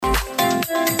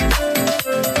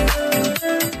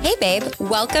babe.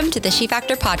 Welcome to the She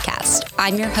Factor podcast.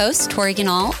 I'm your host, Tori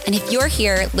Ganal, and if you're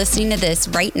here listening to this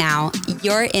right now,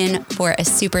 you're in for a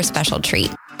super special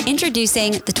treat.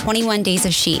 Introducing the 21 Days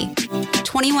of She.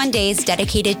 21 days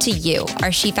dedicated to you,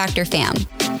 our She Factor fam,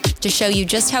 to show you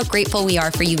just how grateful we are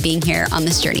for you being here on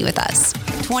this journey with us.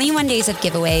 21 days of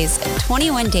giveaways,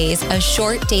 21 days of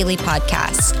short daily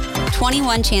podcasts,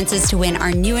 21 chances to win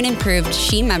our new and improved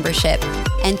She membership,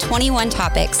 and 21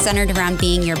 topics centered around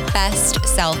being your best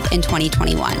self in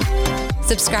 2021.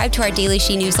 Subscribe to our daily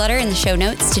She newsletter in the show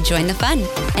notes to join the fun.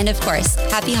 And of course,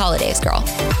 happy holidays, girl.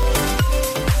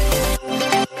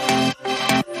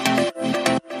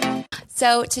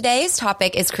 So today's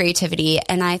topic is creativity,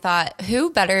 and I thought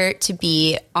who better to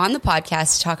be on the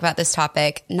podcast to talk about this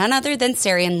topic, none other than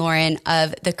Sari and Lauren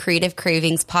of the Creative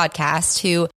Cravings podcast,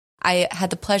 who I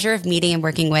had the pleasure of meeting and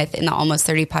working with in the Almost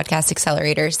 30 Podcast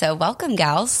Accelerator. So welcome,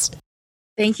 gals.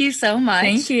 Thank you so much.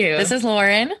 Thank you. This is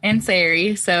Lauren. And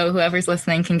Sari. So whoever's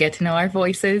listening can get to know our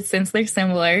voices since they're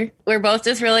similar. We're both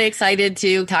just really excited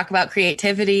to talk about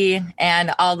creativity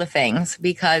and all the things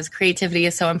because creativity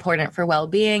is so important for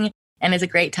well-being and is a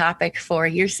great topic for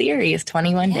your series,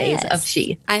 21 Days of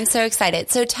She. I'm so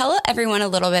excited. So tell everyone a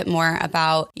little bit more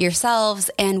about yourselves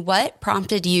and what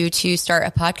prompted you to start a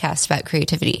podcast about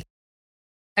creativity.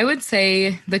 I would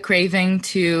say the craving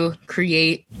to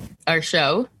create our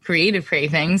show, Creative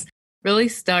Cravings, really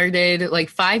started like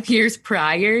 5 years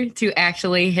prior to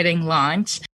actually hitting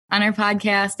launch on our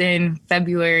podcast in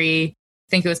February, I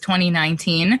think it was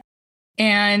 2019.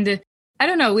 And I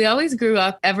don't know, we always grew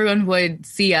up, everyone would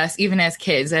see us, even as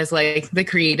kids, as like the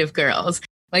creative girls.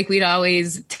 Like we'd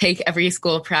always take every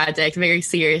school project very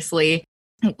seriously,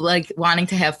 like wanting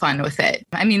to have fun with it.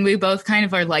 I mean, we both kind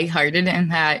of are lighthearted in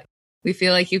that we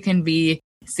feel like you can be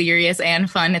serious and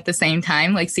fun at the same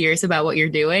time, like serious about what you're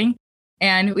doing.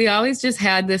 And we always just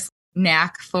had this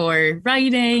knack for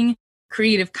writing,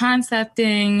 creative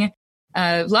concepting,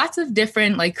 lots of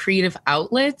different like creative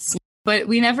outlets, but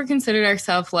we never considered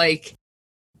ourselves like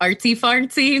artsy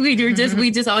fartsy.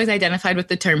 We just always identified with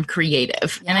the term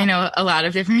creative. Yeah. And I know a lot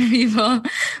of different people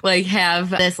like have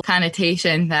this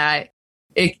connotation that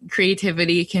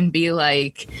creativity can be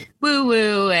like woo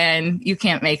woo and you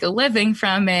can't make a living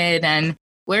from it. And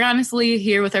we're honestly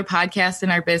here with our podcast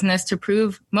and our business to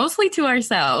prove mostly to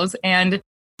ourselves and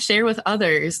share with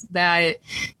others that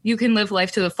you can live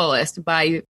life to the fullest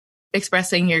by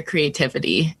expressing your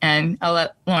creativity. And I'll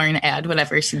let Lauren add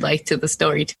whatever she'd like to the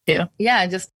story too. Yeah,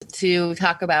 just to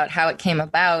talk about how it came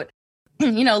about.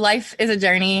 You know, life is a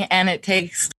journey and it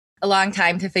takes a long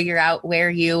time to figure out where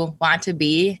you want to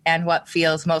be and what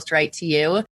feels most right to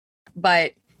you.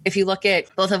 But if you look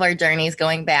at both of our journeys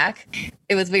going back,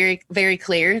 it was very, very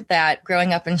clear that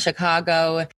growing up in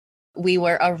Chicago, we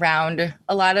were around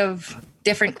a lot of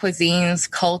different cuisines,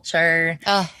 culture.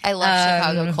 Oh, I love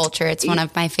Chicago culture. It's one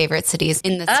of my favorite cities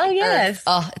in the Oh, yes. Earth.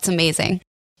 Oh, it's amazing.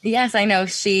 Yes, I know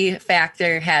She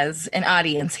Factor has an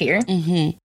audience here.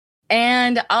 Mm-hmm.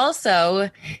 And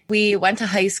also, we went to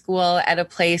high school at a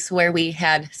place where we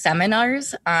had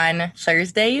seminars on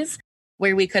Thursdays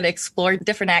where we could explore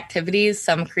different activities,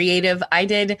 some creative.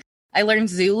 I learned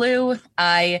Zulu.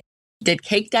 I did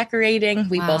cake decorating.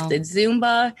 We both did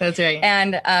Zumba. That's right.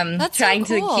 And That's trying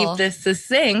so cool to keep this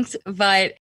succinct,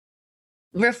 but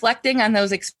reflecting on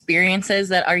those experiences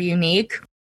that are unique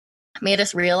made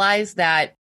us realize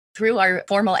that through our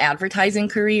formal advertising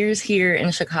careers here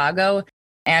in Chicago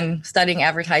and studying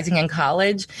advertising in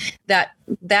college, that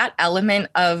element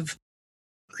of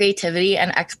creativity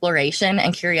and exploration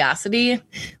and curiosity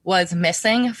was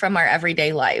missing from our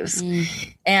everyday lives.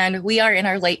 And we are in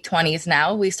our late 20s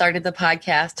now. We started the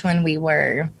podcast when we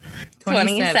were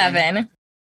 27.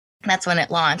 That's when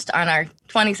it launched on our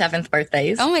 27th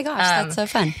birthdays. Oh my gosh, that's so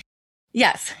fun.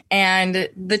 Yes. And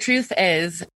the truth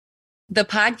is, the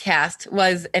podcast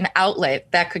was an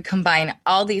outlet that could combine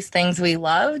all these things we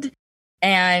loved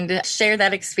and share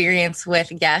that experience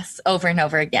with guests over and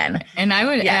over again. And I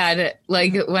would add,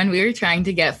 like when we were trying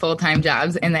to get full-time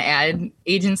jobs in the ad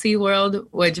agency world,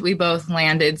 which we both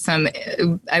landed some,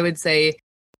 I would say,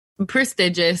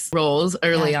 prestigious roles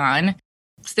early on,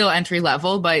 still entry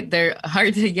level, but they're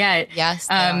hard to get. Yes,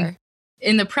 they are.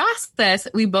 In the process,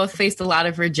 we both faced a lot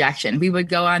of rejection. We would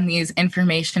go on these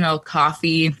informational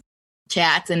coffee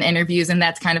chats and interviews, and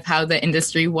that's kind of how the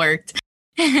industry worked.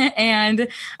 And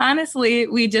honestly,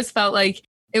 we just felt like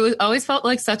always felt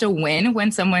like such a win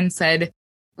when someone said,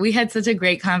 we had such a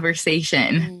great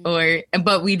conversation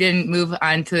but we didn't move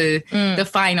on to the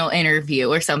final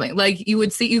interview or something. Like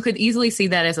you could easily see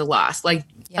that as a loss. Like,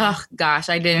 oh gosh,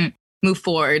 I didn't move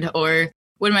forward, or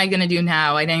what am I going to do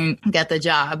now? I didn't get the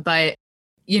job. But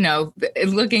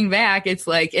looking back, it's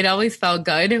like, it always felt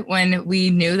good when we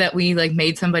knew that we like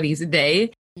made somebody's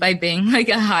day by being like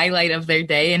a highlight of their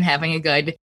day and having a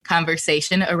good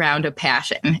conversation around a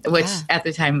passion, which at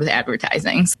the time was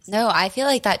advertising. No, I feel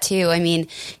like that too. I mean,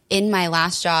 in my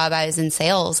last job, I was in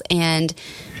sales, and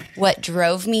what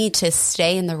drove me to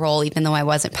stay in the role, even though I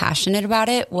wasn't passionate about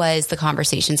it, was the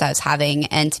conversations I was having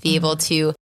and to be able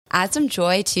to add some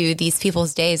joy to these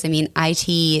people's days. I mean, IT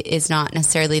is not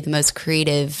necessarily the most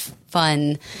creative,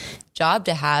 fun job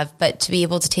to have, but to be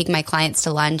able to take my clients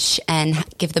to lunch and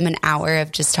give them an hour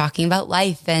of just talking about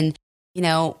life, and,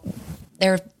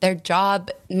 their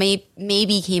job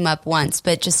maybe came up once,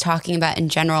 but just talking about in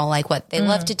general, like what they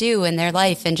love to do in their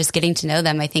life and just getting to know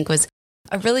them, I think was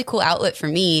a really cool outlet for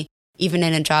me, even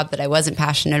in a job that I wasn't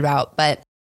passionate about. But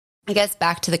I guess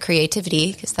back to the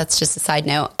creativity, because that's just a side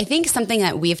note. I think something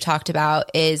that we've talked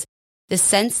about is the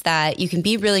sense that you can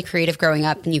be really creative growing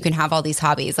up and you can have all these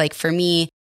hobbies. Like for me,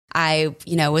 I,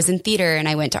 was in theater and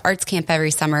I went to arts camp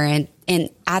every summer, and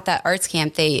at that arts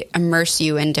camp, they immerse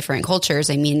you in different cultures.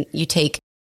 I mean, you take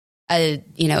a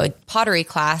pottery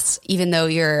class, even though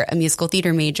you're a musical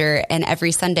theater major, and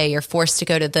every Sunday you're forced to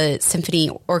go to the symphony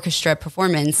orchestra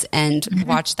performance and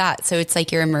watch that. So it's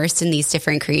like you're immersed in these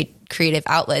different creative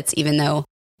outlets, even though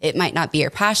it might not be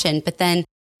your passion. But then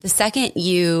the second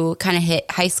you kind of hit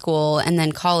high school and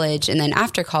then college, and then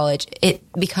after college, it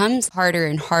becomes harder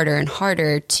and harder and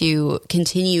harder to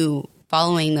continue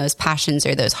following those passions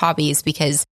or those hobbies,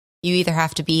 because you either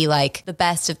have to be like the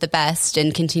best of the best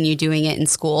and continue doing it in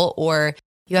school, or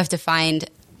you have to find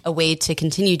a way to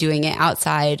continue doing it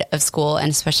outside of school, and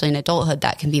especially in adulthood,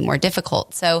 that can be more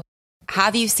difficult. So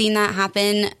have you seen that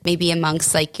happen maybe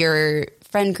amongst like your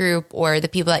friend group or the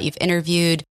people that you've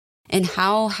interviewed? And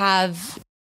how have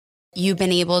you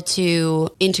been able to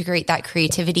integrate that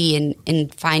creativity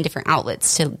and find different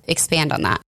outlets to expand on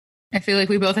that? I feel like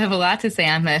we both have a lot to say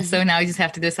on this. So now we just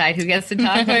have to decide who gets to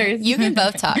talk first. You can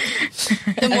both talk.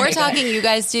 The more talking you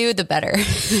guys do, the better.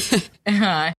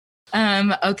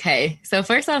 Okay. So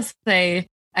first I'll say,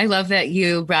 I love that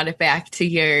you brought it back to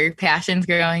your passions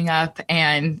growing up,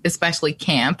 and especially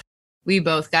camp. We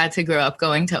both got to grow up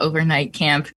going to overnight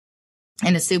camp.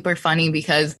 And it's super funny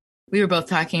because we were both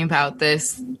talking about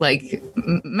this like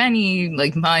many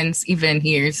like months, even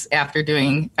years after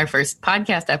doing our first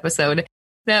podcast episode,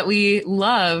 that we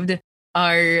loved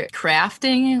our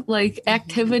crafting like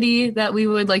activity that we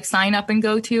would like sign up and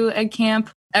go to at camp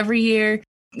every year.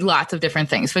 Lots of different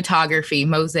things, photography,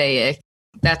 mosaic.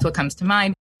 That's what comes to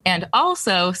mind. And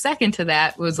also second to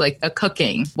that was like a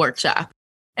cooking workshop.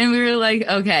 And we were like,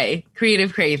 okay,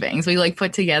 creative cravings. We like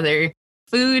put together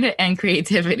food and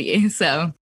creativity.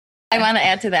 So I want to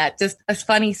add to that just a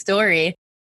funny story.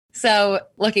 So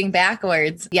looking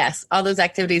backwards, yes, all those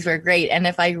activities were great. And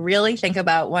if I really think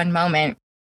about one moment,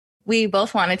 we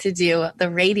both wanted to do the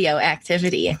radio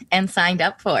activity and signed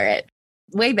up for it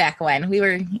way back when. We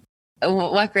were,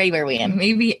 what grade were we in?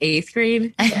 Maybe 8th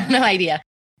grade. I have no idea.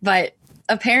 But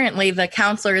apparently the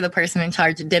counselor, the person in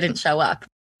charge, didn't show up.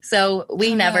 So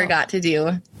we never got to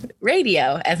do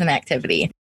radio as an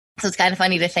activity. So it's kind of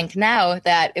funny to think now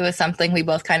that it was something we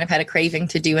both kind of had a craving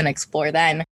to do and explore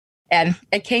then. And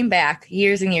it came back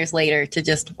years and years later to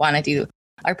just want to do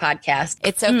our podcast.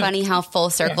 It's so funny how full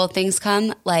circle things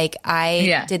come. Like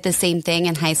I did the same thing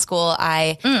in high school.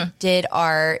 I did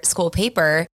our school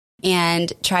paper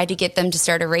and tried to get them to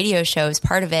start a radio show as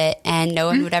part of it, and no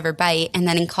one would ever bite. And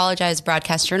then in college, I was a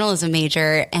broadcast journalism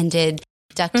major and did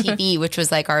Duck TV, which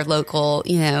was like our local,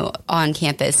 on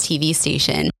campus TV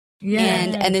station. Yeah.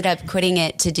 And ended up quitting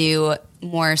it to do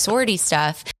more sorority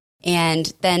stuff.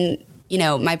 And then,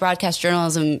 my broadcast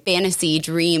journalism fantasy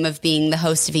dream of being the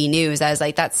host of E! News, I was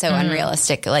like, that's so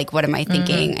unrealistic. Like, what am I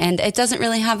thinking? And it doesn't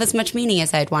really have as much meaning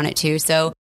as I'd want it to.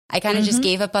 So I kind of just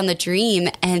gave up on the dream.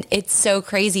 And it's so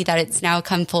crazy that it's now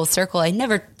come full circle. I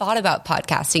never thought about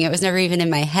podcasting. It was never even in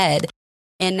my head.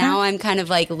 And now I'm kind of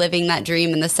like living that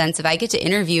dream in the sense of I get to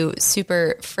interview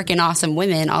super freaking awesome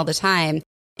women all the time.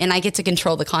 And I get to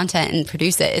control the content and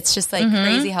produce it. It's just like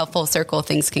crazy how full circle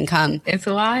things can come. It's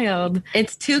wild.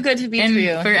 It's too good to be and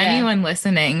true. For anyone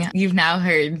listening, you've now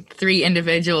heard 3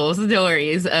 individual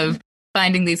stories of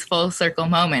finding these full circle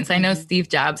moments. I know Steve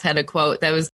Jobs had a quote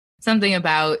that was something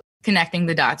about connecting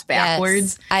the dots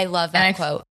backwards. Yes, I love that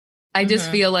quote. I just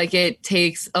feel like it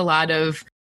takes a lot of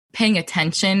paying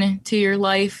attention to your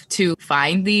life to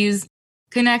find these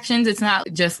connections. It's not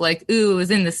just like, ooh, it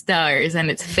was in the stars and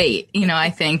it's fate. I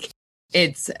think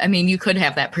you could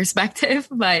have that perspective,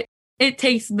 but it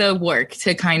takes the work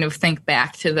to kind of think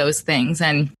back to those things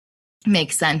and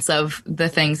make sense of the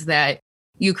things that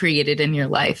you created in your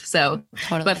life. So,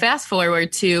 Totally. But fast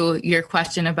forward to your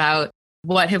question about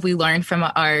what have we learned from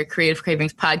our Creative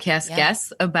Cravings podcast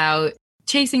guests about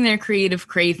chasing their creative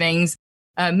cravings,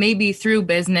 maybe through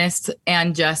business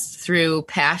and just through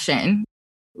passion.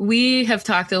 We have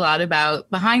talked a lot about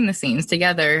behind the scenes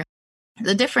together,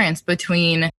 the difference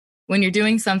between when you're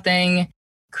doing something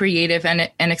creative and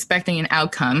expecting an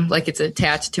outcome, like it's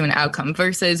attached to an outcome,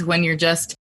 versus when you're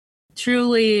just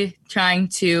truly trying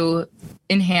to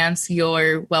enhance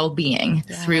your well-being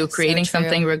through creating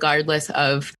something regardless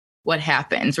of what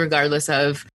happens, regardless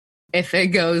of if it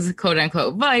goes quote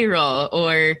unquote viral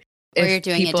or if you're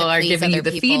doing people are giving you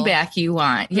the feedback you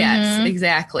want. Yes,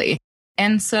 exactly.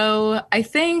 And so I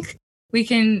think we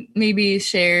can maybe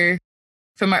share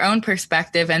from our own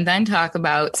perspective and then talk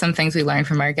about some things we learned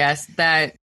from our guests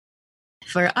that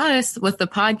for us with the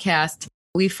podcast,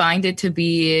 we find it to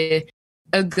be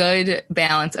a good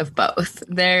balance of both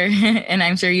there. And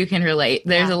I'm sure you can relate.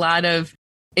 There's a lot of,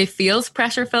 it feels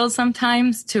pressure filled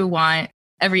sometimes to want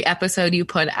every episode you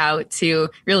put out to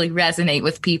really resonate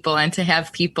with people and to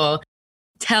have people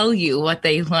tell you what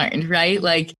they learned, right?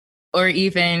 Like, or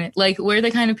even like we're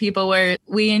the kind of people where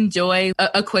we enjoy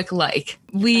a quick like.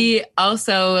 We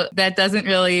also, that doesn't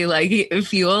really like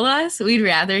fuel us. We'd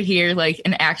rather hear like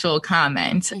an actual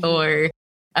comment or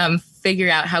figure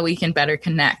out how we can better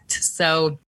connect.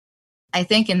 So I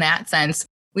think in that sense,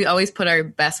 we always put our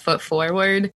best foot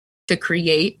forward to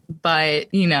create,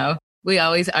 but you know, we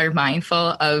always are mindful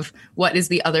of what is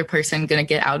the other person going to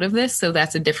get out of this. So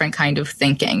that's a different kind of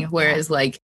thinking. Whereas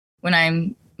like when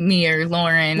I'm me or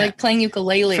Lauren, like playing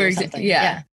ukulele or something.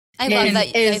 Yeah. I love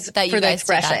that you for the guys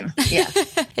expression. Do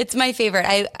that. Yeah. It's my favorite.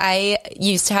 I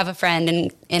used to have a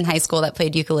friend in high school that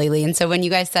played ukulele. And so when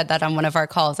you guys said that on one of our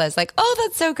calls, I was like, oh,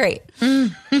 that's so great.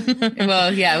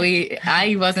 Well, yeah,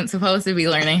 I wasn't supposed to be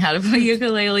learning how to play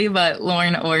ukulele, but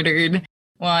Lauren ordered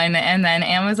one and then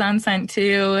Amazon sent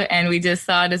two and we just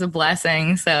saw it as a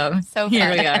blessing. So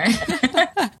here we are.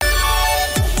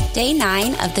 Day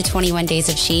 9 of the 21 Days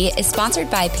of She is sponsored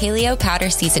by Paleo Powder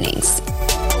Seasonings.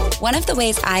 One of the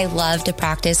ways I love to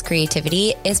practice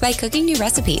creativity is by cooking new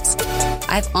recipes.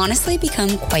 I've honestly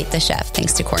become quite the chef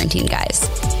thanks to quarantine, guys.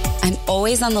 I'm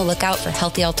always on the lookout for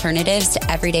healthy alternatives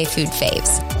to everyday food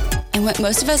faves. And what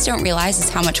most of us don't realize is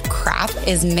how much crap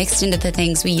is mixed into the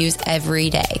things we use every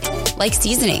day, like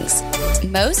seasonings.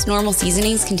 Most normal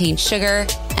seasonings contain sugar,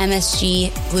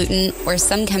 MSG, gluten, or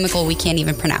some chemical we can't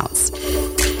even pronounce.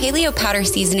 Paleo powder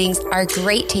seasonings are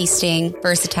great tasting,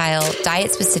 versatile,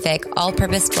 diet-specific,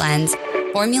 all-purpose blends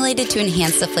formulated to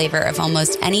enhance the flavor of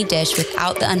almost any dish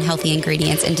without the unhealthy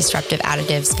ingredients and disruptive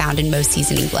additives found in most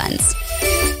seasoning blends.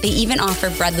 They even offer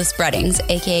breadless breadings,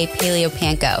 aka Paleo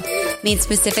Panko, made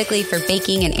specifically for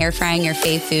baking and air frying your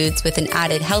fave foods with an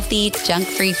added healthy,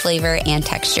 junk-free flavor and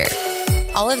texture.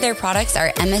 All of their products are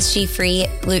MSG-free,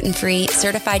 gluten-free,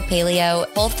 certified paleo,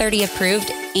 Whole30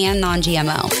 approved, and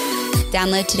non-GMO.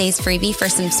 Download today's freebie for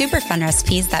some super fun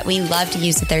recipes that we love to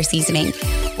use with their seasoning.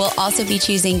 We'll also be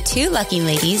choosing 2 lucky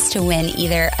ladies to win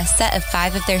either a set of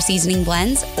 5 of their seasoning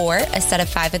blends or a set of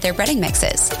 5 of their breading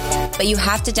mixes. But you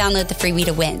have to download the freebie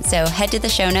to win. So head to the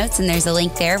show notes and there's a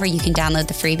link there where you can download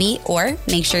the freebie or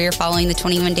make sure you're following the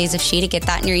 21 Days of She to get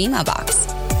that in your email box.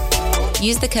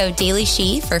 Use the code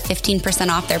DailyShe for 15%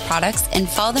 off their products and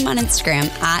follow them on Instagram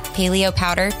at Paleo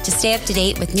Powder to stay up to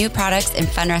date with new products and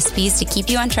fun recipes to keep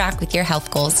you on track with your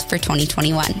health goals for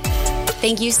 2021.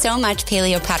 Thank you so much,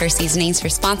 Paleo Powder Seasonings, for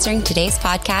sponsoring today's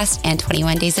podcast and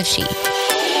 21 Days of She.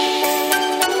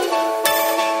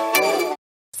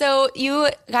 So you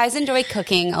guys enjoy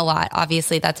cooking a lot.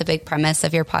 Obviously, that's a big premise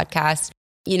of your podcast.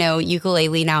 You know,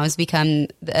 ukulele now has become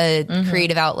a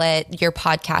creative outlet. Your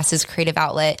podcast is a creative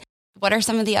outlet. What are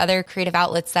some of the other creative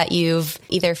outlets that you've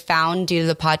either found due to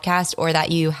the podcast or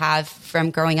that you have from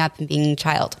growing up and being a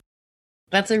child?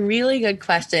 That's a really good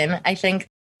question. I think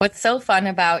what's so fun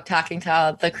about talking to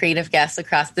all the creative guests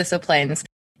across disciplines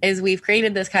is we've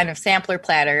created this kind of sampler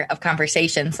platter of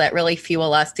conversations that really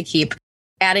fuel us to keep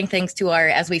adding things to our,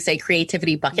 as we say,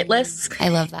 creativity bucket lists. I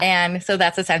love that. And so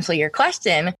that's essentially your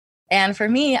question. And for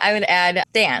me, I would add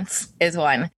dance is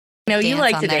one. You know, you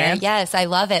like to dance. Yes, I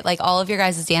love it. Like all of your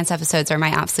guys' dance episodes are my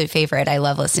absolute favorite. I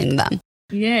love listening to them.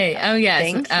 Yay. Oh,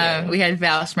 yes. We had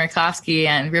Val Smirkovsky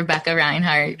and Rebecca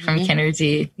Reinhart from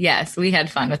Kinergy. Yes, we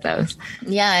had fun with those.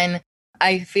 Yeah. And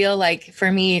I feel like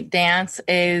for me, dance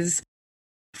is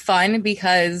fun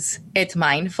because it's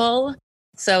mindful.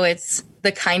 So it's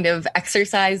the kind of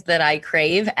exercise that I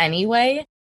crave anyway.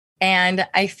 And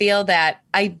I feel that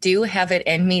I do have it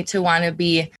in me to want to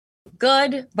be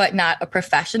good, but not a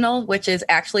professional, which is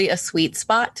actually a sweet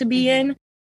spot to be in.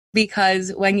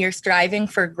 because when you're striving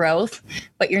for growth,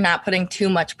 but you're not putting too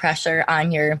much pressure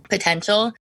on your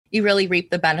potential, you really reap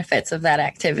the benefits of that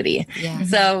activity. Yeah.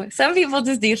 So some people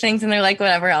just do things and they're like,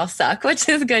 whatever, I'll suck, which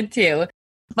is good too.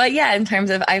 But yeah, in terms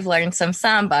of, I've learned some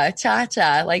samba,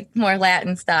 cha-cha, like more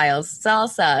Latin styles,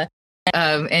 salsa.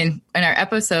 In our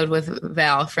episode with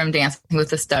Val from Dancing with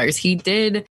the Stars, he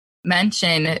did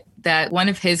mention that one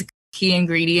of his key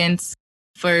ingredients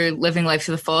for living life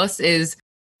to the fullest is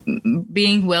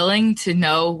being willing to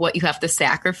know what you have to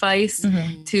sacrifice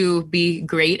to be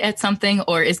great at something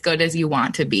or as good as you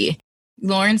want to be.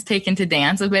 Lauren's taken to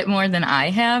dance a bit more than I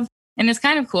have. And it's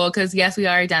kind of cool because, yes, we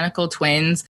are identical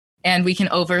twins and we can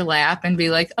overlap and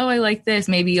be like, oh, I like this.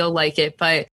 Maybe you'll like it.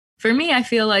 But for me, I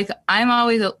feel like I'm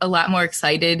always a lot more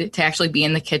excited to actually be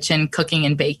in the kitchen cooking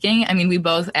and baking. I mean, we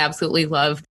both absolutely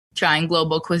love trying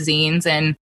global cuisines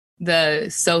and the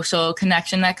social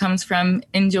connection that comes from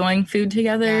enjoying food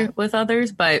together with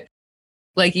others. But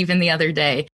like even the other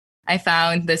day, I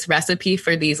found this recipe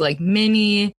for these like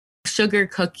mini sugar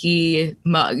cookie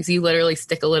mugs. You literally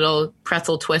stick a little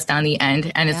pretzel twist on the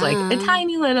end and it's like a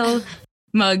tiny little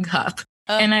mug cup.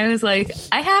 And I was like,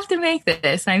 I have to make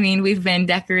this. I mean, we've been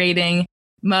decorating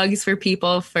mugs for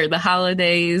people for the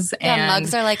holidays. Yeah, and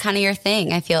mugs are like kind of your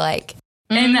thing, I feel like.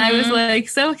 And I was like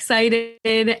so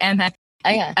excited. And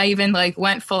I even like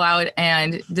went full out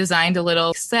and designed a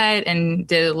little set and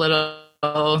did a little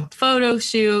photo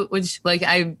shoot, which like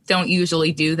I don't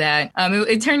usually do that.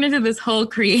 It turned into this whole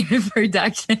creative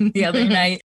production the other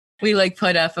night. We like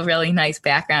put up a really nice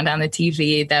background on the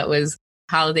TV that was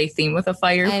holiday theme with a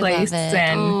fireplace.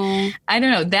 And I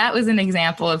don't know, that was an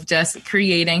example of just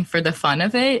creating for the fun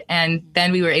of it. And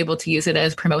then we were able to use it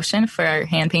as promotion for our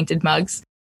hand painted mugs.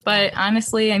 But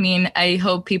honestly, I mean, I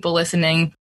hope people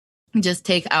listening just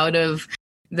take out of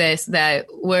this that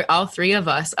we're all three of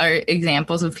us are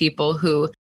examples of people who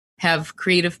have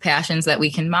creative passions that we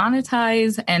can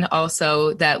monetize and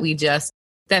also that we just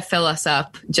that fill us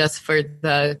up just for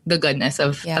the goodness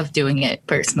of doing it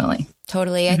personally.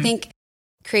 Totally. I think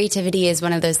creativity is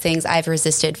one of those things I've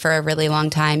resisted for a really long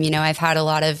time. You know, I've had a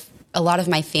lot of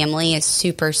my family is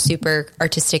super, super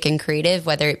artistic and creative,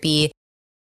 whether it be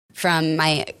from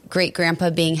my great grandpa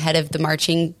being head of the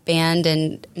marching band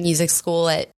and music school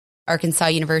at Arkansas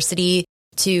University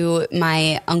to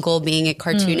my uncle being a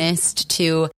cartoonist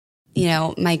to, you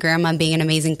know, my grandma being an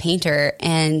amazing painter.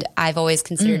 And I've always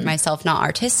considered myself not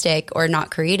artistic or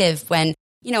not creative when,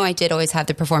 you know, I did always have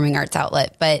the performing arts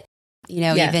outlet. But, you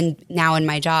know, even now in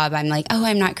my job, I'm like, oh,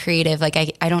 I'm not creative. Like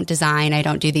I don't design, I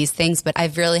don't do these things, but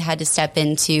I've really had to step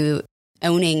into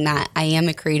owning that I am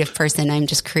a creative person. I'm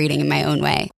just creating in my own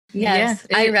way. Yes,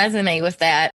 I resonate with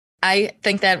that. I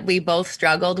think that we both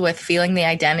struggled with feeling the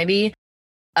identity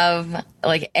of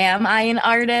like, am I an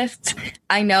artist?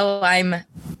 I know I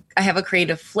have a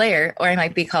creative flair, or I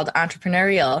might be called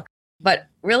entrepreneurial, but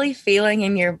really feeling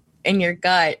in your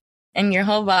gut and your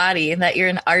whole body that you're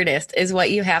an artist is what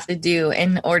you have to do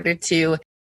in order to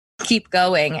keep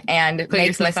going and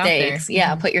make mistakes.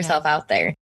 Yeah, put yourself out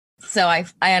there. So I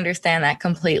understand that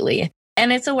completely.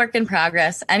 And it's a work in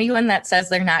progress. Anyone that says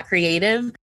they're not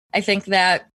creative, I think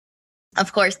that,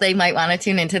 of course, they might want to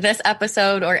tune into this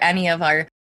episode or any of our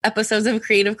episodes of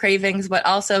Creative Cravings, but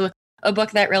also a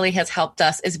book that really has helped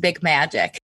us is Big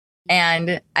Magic.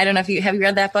 And I don't know if have you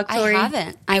read that book, Tori? I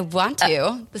haven't. I want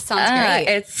to. This sounds great.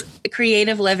 It's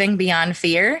Creative Living Beyond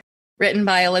Fear, written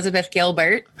by Elizabeth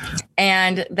Gilbert.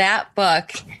 And that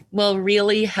book will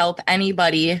really help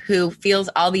anybody who feels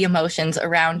all the emotions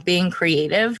around being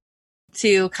creative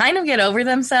to kind of get over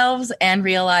themselves and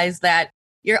realize that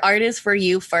your art is for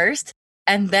you first,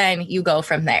 and then you go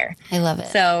from there. I love it.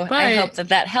 So I hope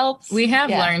that helps. We have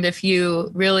learned if you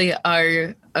really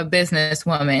are a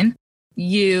businesswoman,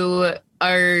 you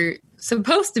are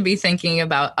supposed to be thinking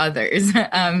about others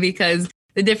because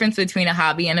the difference between a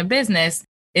hobby and a business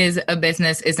is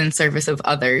in service of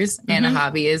others and a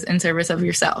hobby is in service of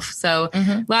yourself. So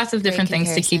lots of different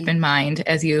things to keep in mind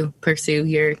as you pursue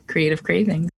your creative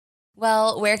cravings.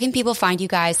 Well, where can people find you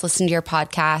guys, listen to your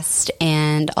podcast,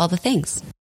 and all the things?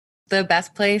 The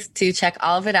best place to check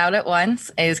all of it out at once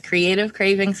is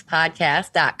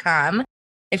creativecravingspodcast.com.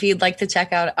 If you'd like to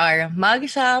check out our mug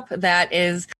shop, that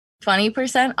is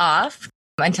 20% off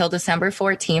until December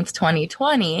 14th,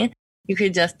 2020. You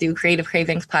could just do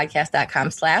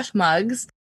creativecravingspodcast.com/mugs.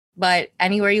 But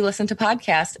anywhere you listen to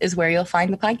podcasts is where you'll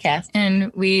find the podcast.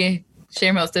 And we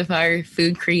share most of our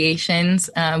food creations.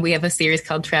 We have a series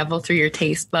called Travel Through Your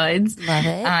Taste Buds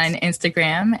on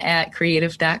Instagram at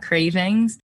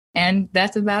creative.cravings. And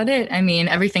that's about it. I mean,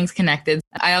 everything's connected.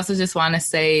 I also just want to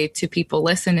say to people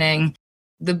listening,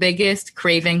 the biggest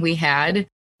craving we had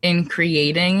in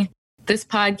creating this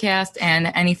podcast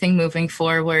and anything moving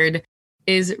forward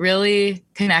is really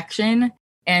connection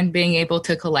and being able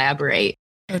to collaborate.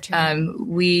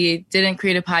 We didn't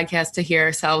create a podcast to hear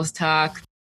ourselves talk.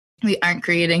 We aren't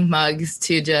creating mugs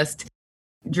to just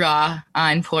draw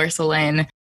on porcelain.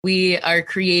 We are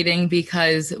creating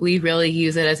because we really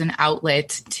use it as an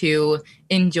outlet to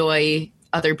enjoy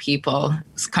other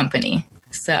people's company.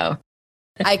 So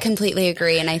I completely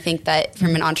agree. And I think that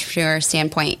from an entrepreneur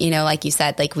standpoint, like you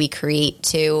said, like we create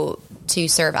to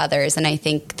serve others. And I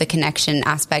think the connection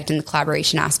aspect and the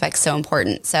collaboration aspect is so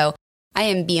important. So I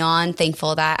am beyond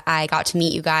thankful that I got to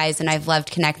meet you guys, and I've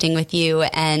loved connecting with you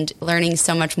and learning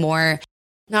so much more,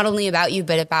 not only about you,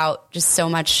 but about just so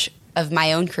much of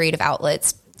my own creative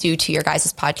outlets due to your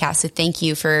guys' podcast. So thank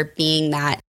you for being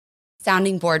that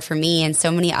sounding board for me and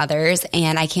so many others.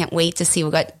 And I can't wait to see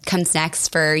what comes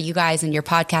next for you guys and your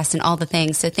podcast and all the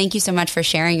things. So thank you so much for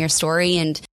sharing your story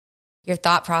and your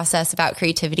thought process about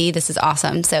creativity. This is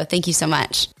awesome. So thank you so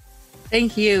much.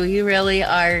 Thank you. You really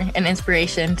are an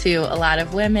inspiration to a lot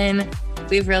of women.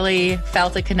 We've really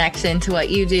felt a connection to what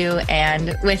you do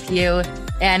and with you,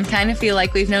 and kind of feel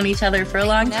like we've known each other for a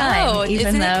long time,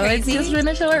 even though it's just been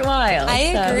a short while. I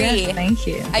agree. Yes, thank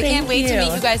you. I can't wait to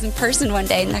meet you guys in person one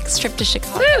day, next trip to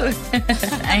Chicago. Woo!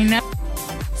 I know.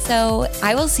 So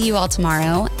I will see you all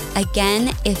tomorrow.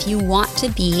 Again, if you want to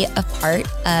be a part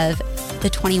of the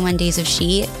 21 Days of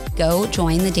She, go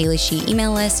join the Daily She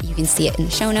email list. You can see it in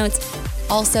the show notes.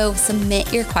 Also,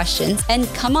 submit your questions and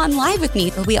come on live with me.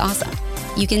 It'll be awesome.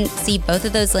 You can see both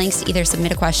of those links to either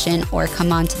submit a question or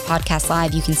come on to the podcast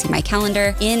live. You can see my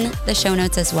calendar in the show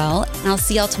notes as well. And I'll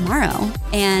see y'all tomorrow.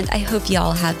 And I hope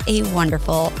y'all have a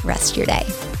wonderful rest of your day.